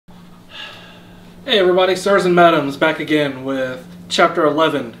Hey everybody, Sirs and Madams back again with Chapter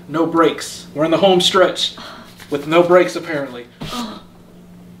 11, No Breaks. We're in the home stretch with no breaks apparently.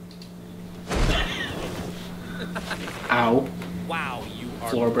 Ow. Wow, you are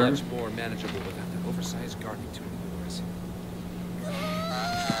Floor burn. much more manageable without that oversized gardening tool of yours.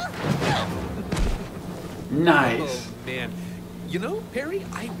 Nice. Oh man. You know, Perry,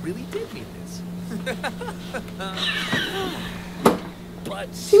 I really did mean this. But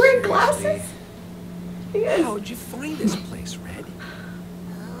is he wearing glasses? How'd you find this place, Red?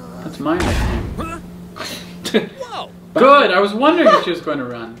 That's my nickname. Huh? Whoa! Good, I was wondering if she was going to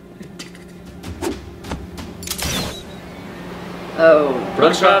run. Oh.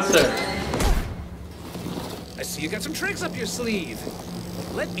 Run faster. I see you got some tricks up your sleeve.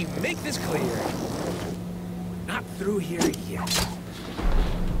 Let me make this clear. Not through here yet.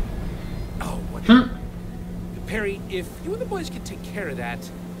 Oh, whatever. Perry, if you and the boys could take care of that,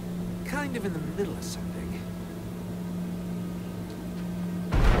 kind of in the middle of something.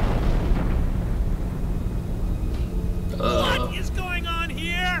 What is going on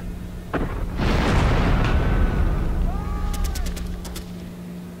here?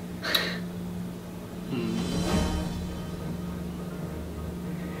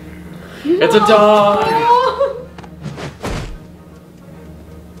 It's a dog!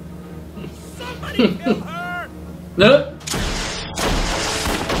 Somebody kill her! No.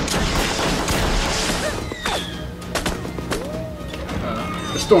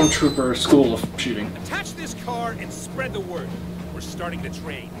 The Stormtrooper School of Shooting. Attach this car and spread the word. We're starting the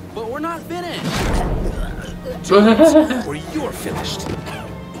train. But we're not finished. Or you're finished.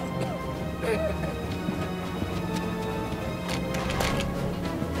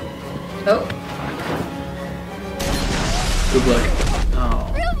 Oh. Good luck.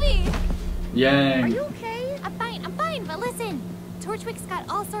 Oh. Ruby! Yang. Are you okay? I'm fine, but listen. Torchwick's got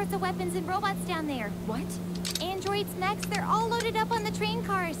all sorts of weapons and robots down there. What? Androids next, they're all loaded up on the train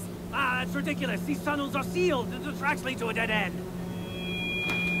cars. Ah, that's ridiculous. These tunnels are sealed. The tracks lead to a dead end.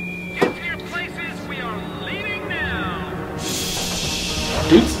 Get to your places, we are leaving now!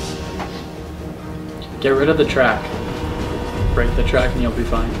 Oops. Get rid of the track. Break the track and you'll be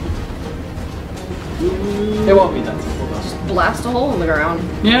fine. It won't be that simple though. Blast a hole in the ground.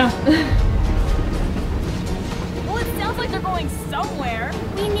 Yeah. Well, it sounds like they're going somewhere.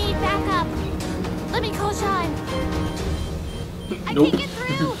 We need backup. Let me call Sean. I Nope. can't get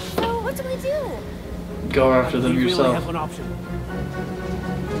through. So what do we do? Go after them We only have yourself. one option.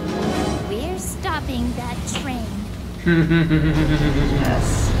 We're stopping that train.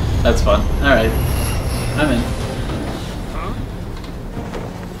 Yes. That's fun. Alright. I'm in.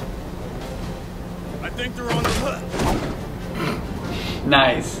 I think they're on the hook.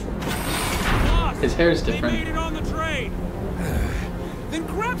 Nice. Boss, His hair's they made different. it on the train. Then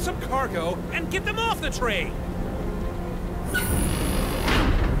grab some cargo and get them off the train.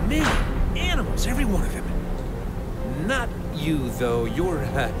 Man, animals, every one of them. Not you, though. You're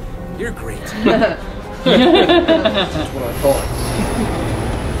great. That's what I thought.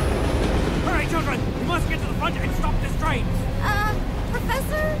 All right, children, we must get to the front and stop this train.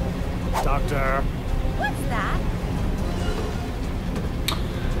 Professor? Doctor. What's that?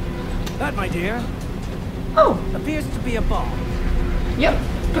 That, my dear, Oh. appears to be a bomb. Yep.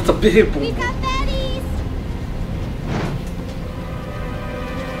 That's a big We've one. got baddies!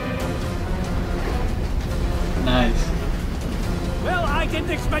 Nice. Well, I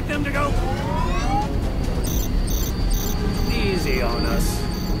didn't expect them to go easy on us.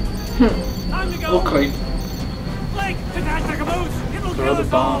 Time to go. Okay. Blake, detach the caboose. It'll Throw kill the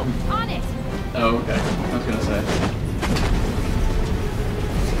us all. bomb. On it! Oh, okay. I was gonna say.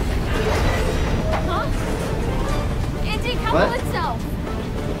 Huh? It decoupled What? itself!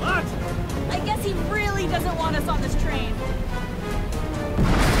 What? I guess he really doesn't want us on this train.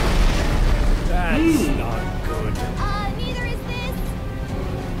 That's not good. Neither is this.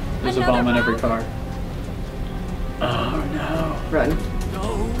 There's a Another bomb in every bomb? car. Oh no. Run.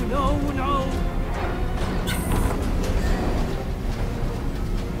 No, no, no.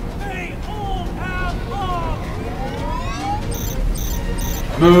 They all have bombs.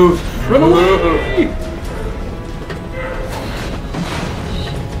 Move! Run away!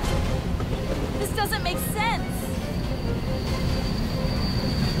 This doesn't make sense.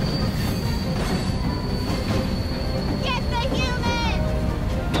 Get the human!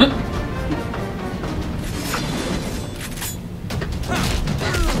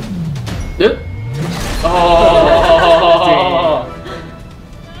 Yep. Oh!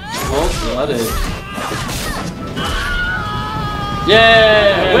 Well blooded.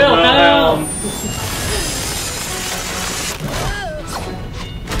 Yeah! Wilhelm!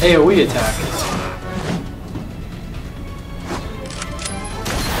 AoE attack.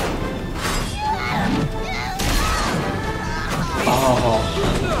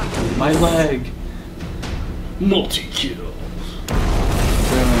 My leg. Multi-kill.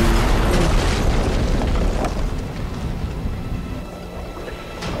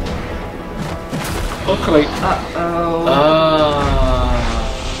 Okay. Uh-oh.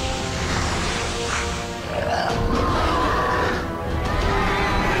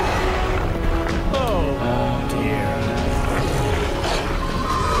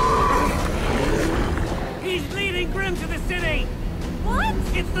 He's leading Grim to the city! What?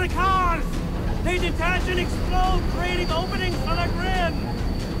 It's the cars! They detach and explode, creating openings for the Grim!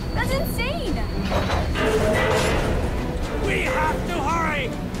 That's insane! We have to hurry!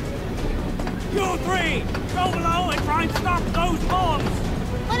 You three, go below and try and stop those bombs!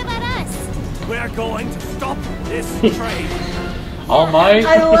 What about us? We're going to stop this train! All might.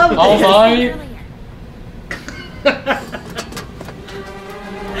 I love All this. might.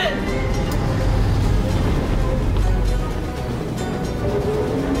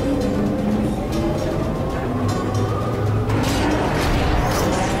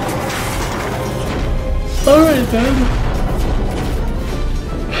 Alright then.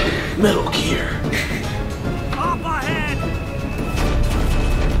 Metal Gear. Up ahead!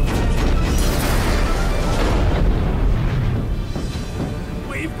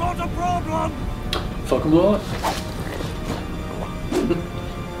 We've got a problem! Fuck them all.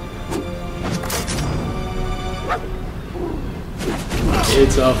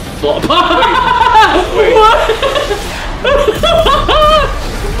 It's a flop. What?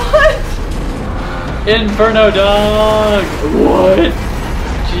 Inferno dog! What?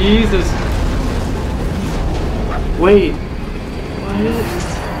 Jesus. Wait.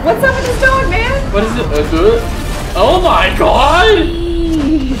 What? What's up with this dog, man? What is it? Oh my god!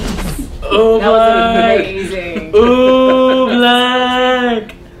 Oh, That was Black! amazing. Ooh,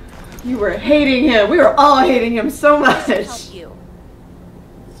 Black! You were hating him. We were all hating him so much. Help you.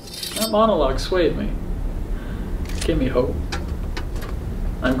 That monologue swayed me. Gave me hope.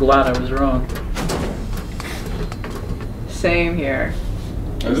 I'm glad I was wrong. Same here.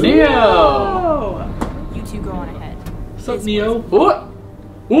 Neo! Oh. You two go on ahead. What's up, Neo? What?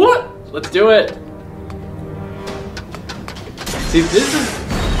 What? Let's do it. See,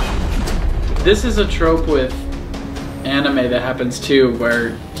 this is a trope with anime that happens too,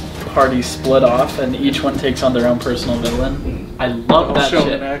 where parties split off and each one takes on their own personal villain. I love All that shown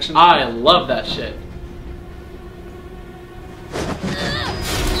shit. in action. I love that shit.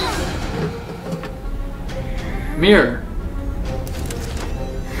 Mirror.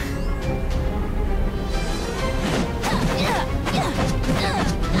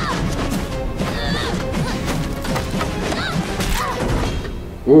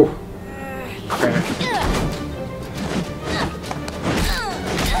 Ooh. Crack.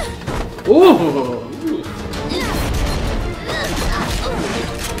 Ooh.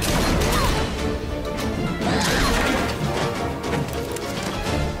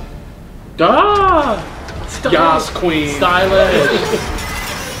 Ah! Yas, queen. Stylish.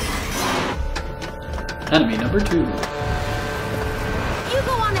 Enemy number 2. You go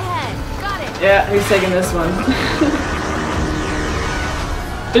on ahead. Got it. Yeah, who's taking this one?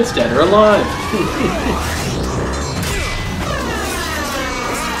 It's dead or alive.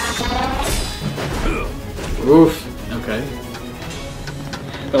 Oof. Okay.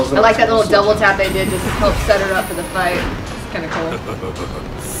 I like that little double tap they did just to help set her up for the fight. It's kind of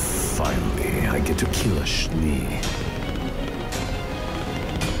cool. Finally, I get to kill a Schnee.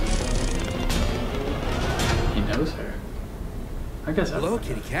 He knows her. I guess. Hello,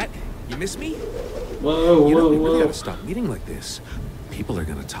 kitty cat. You miss me? Whoa, You know, whoa, we really whoa. gotta stop meeting like this. People are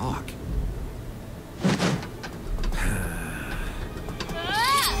gonna talk.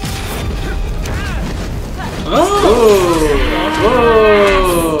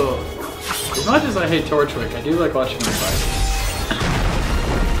 Whoa! As much as I hate Torchwick, I do like watching him fight.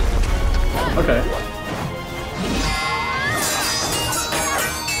 Okay.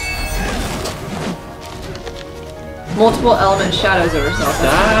 Multiple element shadows of herself.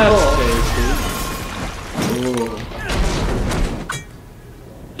 That's cool. tasty. Ooh.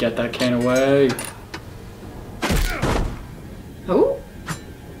 Get that cane away. Who?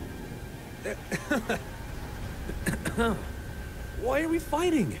 Why are we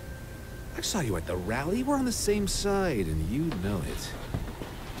fighting? I saw you at the rally. We're on the same side, and you know it.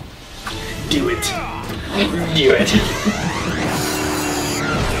 Do it. Do it.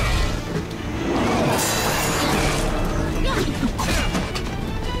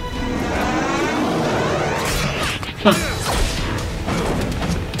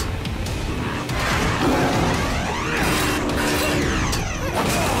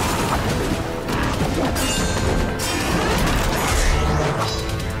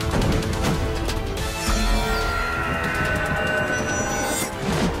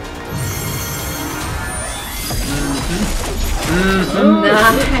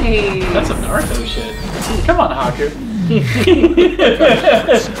 Nice. That's some narco shit. Come on, Haku.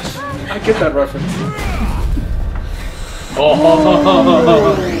 I get that reference.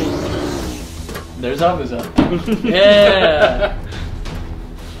 Oh. There's Abuza. Yeah.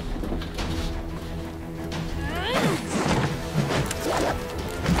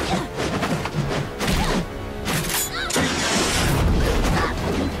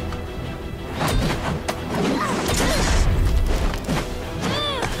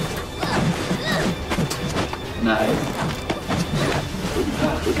 Nice.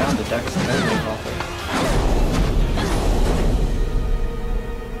 Oh, God, the deck's totally awful.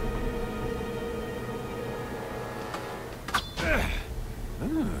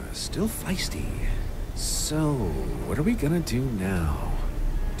 Still feisty. So, what are we gonna do now?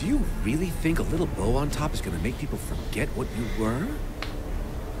 Do you really think a little bow on top is gonna make people forget what you were?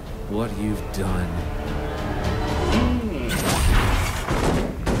 What you've done?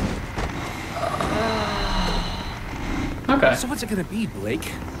 Okay. So what's it gonna be,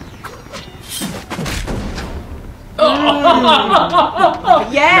 Blake?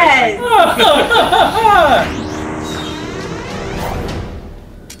 Yes.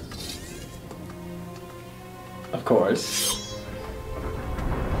 Of course.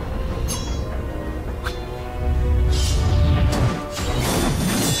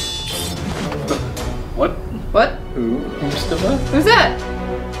 What? What? Who's the what? Who's that?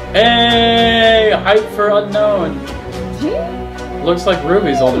 Hey, hype for unknown. Looks like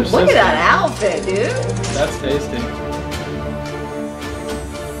Ruby's older sister. Look at that outfit, dude. That's tasty.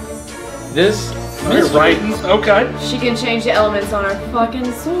 This You're right. Okay. She can change the elements on her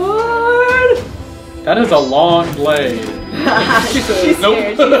fucking sword. That is a long blade. She's said, nope.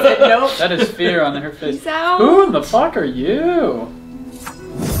 scared. She said nope. That is fear on her face. Peace out. Who in the fuck are you?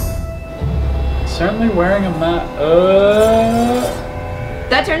 Certainly wearing a mat.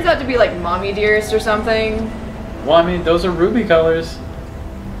 That turns out to be like Mommy Dearest or something. Well, I mean, those are Ruby colors.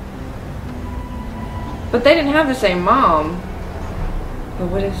 But they didn't have the same mom. But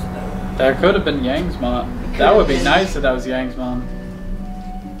what if... That could have been Yang's mom. That would be nice if that was Yang's mom.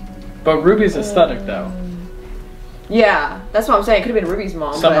 But Ruby's aesthetic, though. Yeah, that's what I'm saying. It could have been Ruby's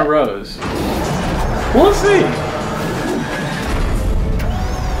mom. Summer but... Rose. We'll see.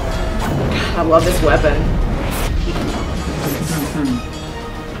 God, I love this weapon.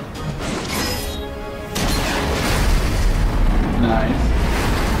 Nice.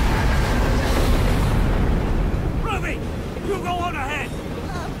 Ruby, you go on ahead.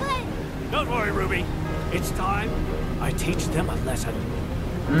 But Don't worry, Ruby. It's time I teach them a lesson.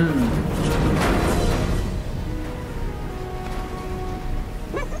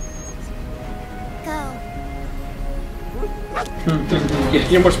 go. Yeah,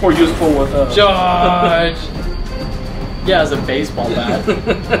 you're much more useful with George! Yeah, as a baseball bat.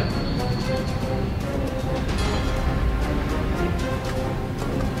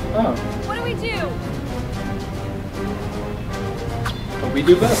 Oh, What do we do? But we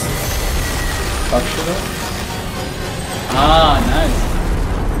do best. fuck shit up. Ah,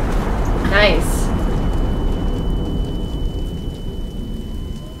 nice. Nice.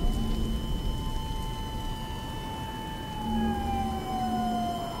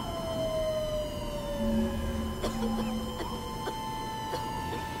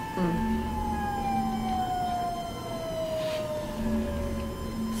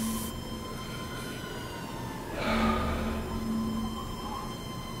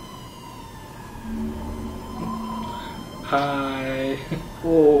 Hi.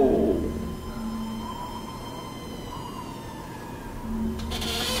 Whoa.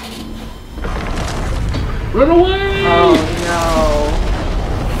 Run away! Oh No.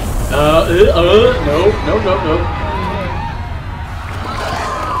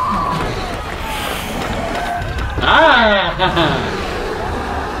 Ah!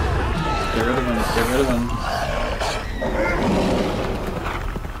 Get rid of him, get rid of him.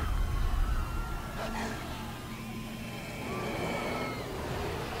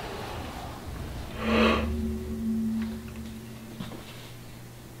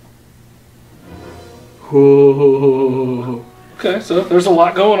 Whoa. Okay, so there's a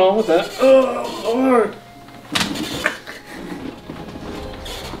lot going on with that. Oh, Lord.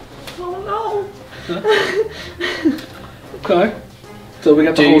 no. Okay. So we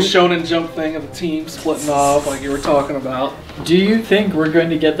got the Do whole you- Shonen Jump thing of the team splitting off like you were talking about. Do you think we're going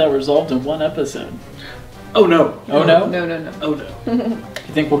to get that resolved in one episode? Oh, no. Oh no? No. Oh, no.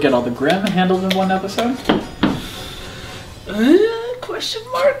 You think we'll get all the Grimm handled in one episode? Question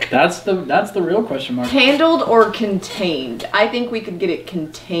mark? That's the real question mark. Handled or contained? I think we could get it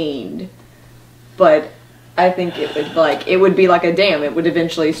contained, but I think it would be like a dam. It would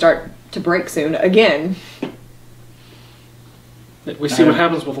eventually start to break soon again. We see what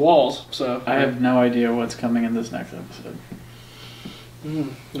happens with walls. So I have no idea what's coming in this next episode.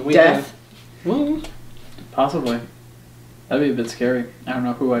 Death. Well, possibly. That'd be a bit scary. I don't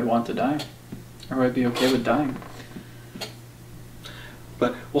know who I'd want to die, or who I'd be okay with dying.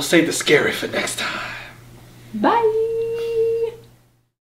 But we'll save the scary for next time. Bye.